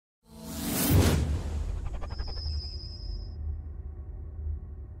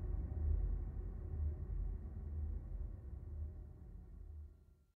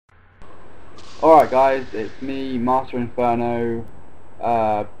Alright guys, it's me, Master Inferno,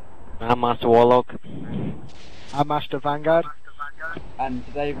 I'm Master Warlock. I'm Master Vanguard. and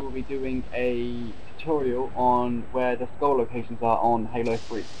today we'll be doing a tutorial on where the skull locations are on Halo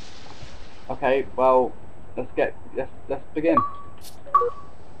 3. Okay, well, let's begin.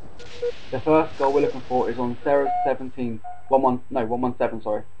 The first skull we're looking for is on Ceres 117,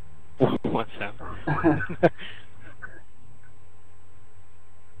 sorry. What's that?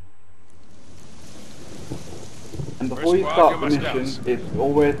 And before you start the mission, it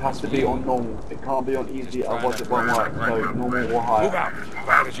always has to be on normal. It can't be on easy, otherwise it won't work. So normal or higher. Move out as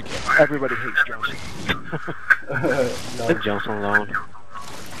bad as you can. Everybody hates Johnson. Leave Johnson alone.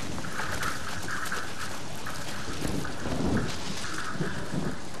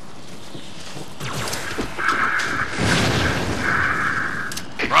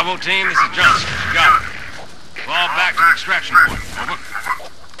 Bravo team, this is Johnson. You got it. Fall back to the extraction point. Over.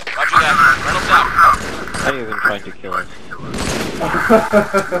 Roger that. Reynolds out. Are you even trying to kill us?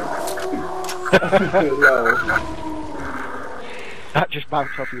 No. That just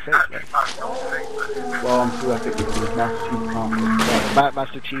bounced off your face, mate. Well, I'm too epic because Master Chief can't get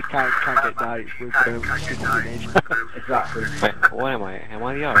Master Chief can't get died. We're going to give him an age. Exactly. Wait, what am I? Am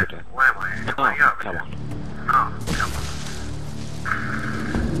I the Arbiter? Oh, come on.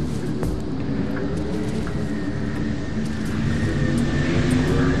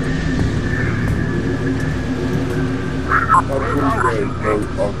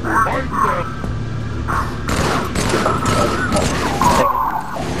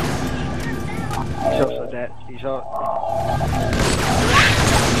 He's also dead. He's all...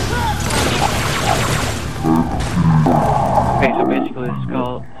 Okay, so basically the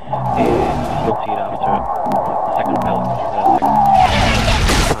skull is guilty after the second pellet.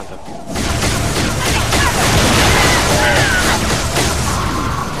 Phantom.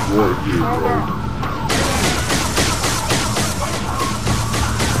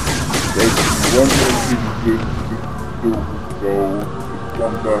 One more thing to go, it's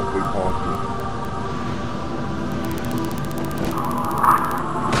one birthday party.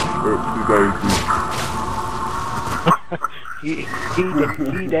 he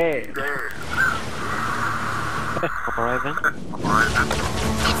dead. Alright then.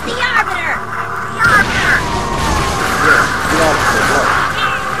 It's the Arbiter! The Arbiter!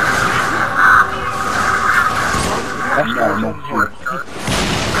 That's not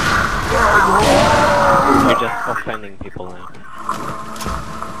You're just offending people now.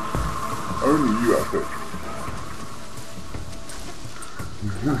 Only you, I think.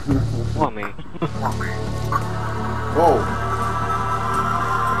 What me? Whoa.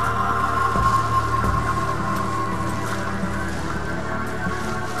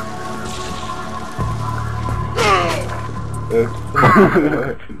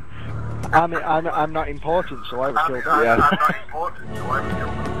 I'm not important, so I would kill them. Yeah.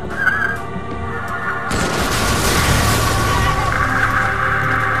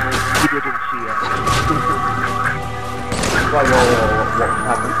 He didn't see it. Right, what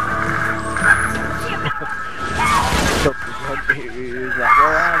happened? He's like,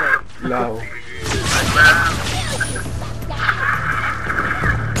 where are they? No.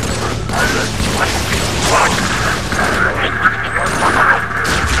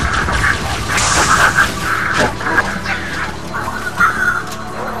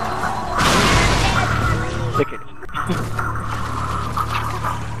 Ticket.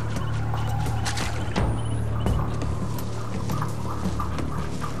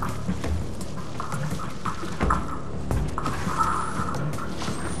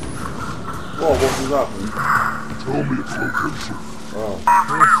 Whoa, what was that? Tell me its location. Oh.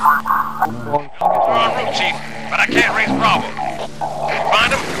 Bravo team, but I can't raise Bravo. Did you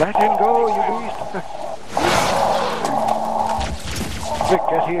find him? Let him go, you beast! Quick,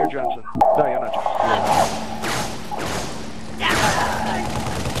 get here, Johnson. No, you're not Johnson.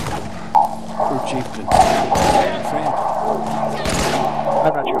 Crew chieftain. Friend.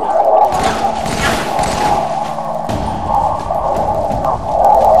 I'm not your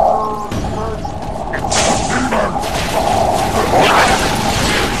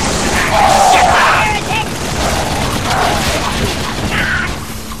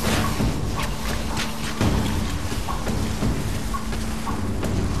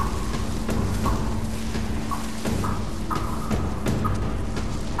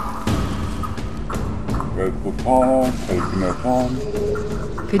There's the farm, taking their time.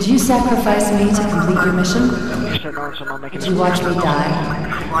 Could you sacrifice me to complete your mission? Mr. Nonson, I'm making Did you watch me die?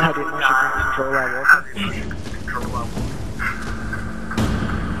 How did Master control our water?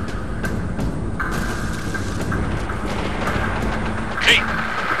 Chief,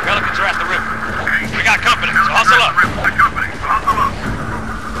 Pelicans are at the river. up.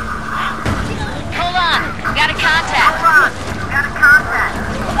 Hold on. We got a contact.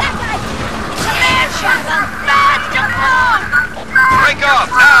 Man, shotgun. Fast, don't move. Break off,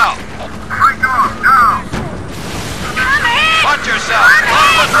 now! Come in. Watch yourself!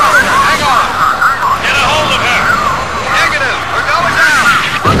 Hang on! Get a hold of her! Negative! We're going down!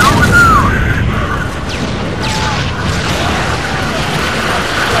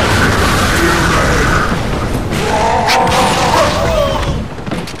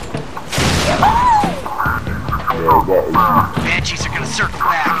 Banshees are gonna circle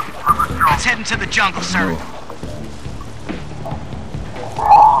back. Let's head into the jungle, sir.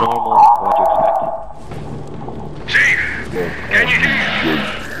 Normal, what do you expect? Chief, can you hear?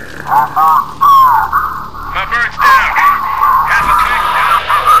 My bird's down. Half a click down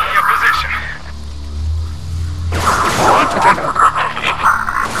on your position.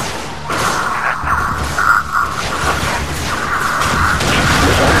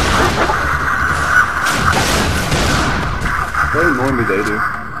 Very normally they do.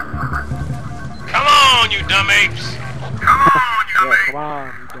 Come on, you dumb apes. Come on,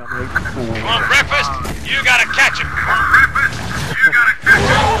 you dumb ape. You want breakfast? You gotta catch him. I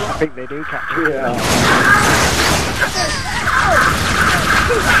think they do catch it. Yeah.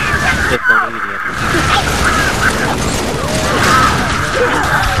 Just an idiot.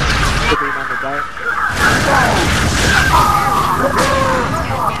 Could be on the diet.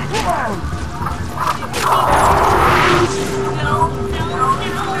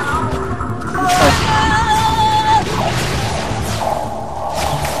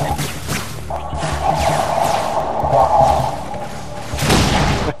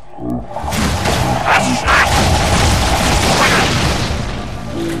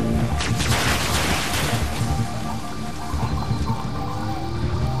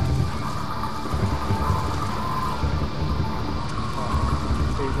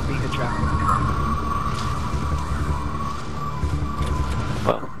 There's a beta trap.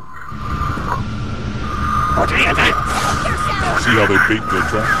 Well, See how they beat their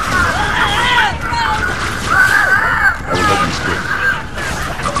trap? Have a lovely spin.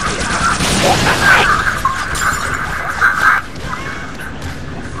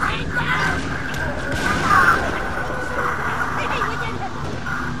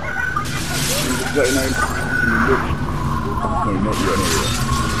 Is that your name? No, not yet, not yet.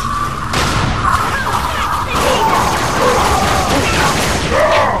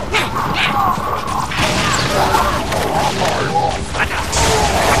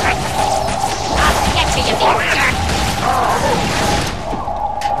 Get to you, bastard.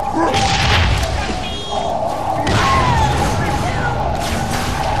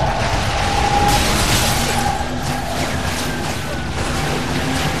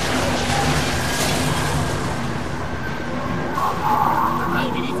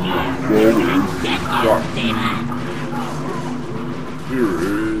 Here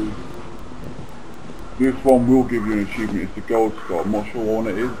is. This one will give you an achievement. It's the gold star. I'm not sure what one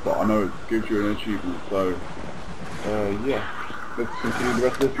it is, but I know it gives you an achievement. So, yeah. Let's continue the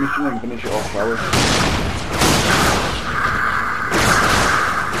rest of this mission and finish it off, shall we?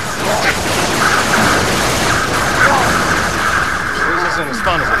 This isn't as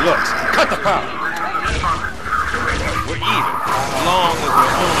fun as it looks. Cut the power. We're even, as long as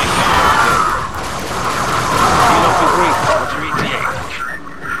we're only here. You don't feel great, but you're ETA.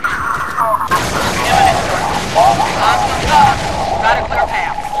 Got a clear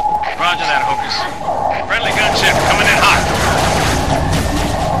path. Roger that, Hocus. Friendly gunship coming in hot.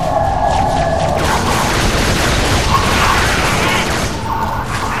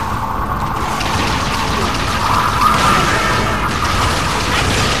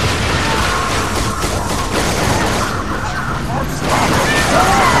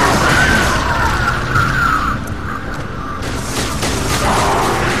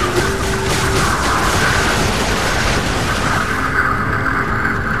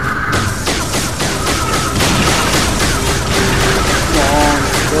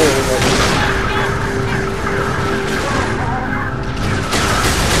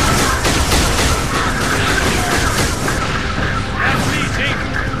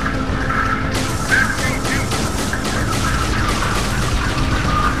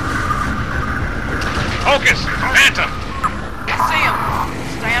 Hocus! Phantom! See him.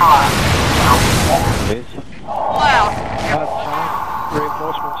 Stand by. please. Loud.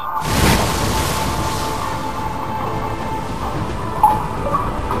 Reinforcements.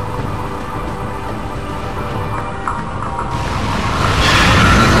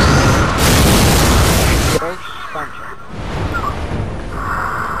 Expansion.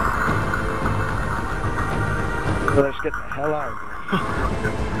 So let's get the hell out of here.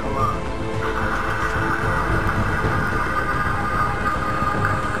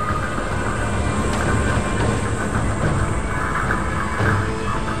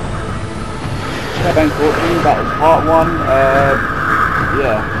 Thanks for watching, that was part 1.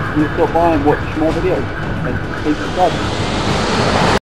 Yeah, you stop by and watch more videos. And please subscribe.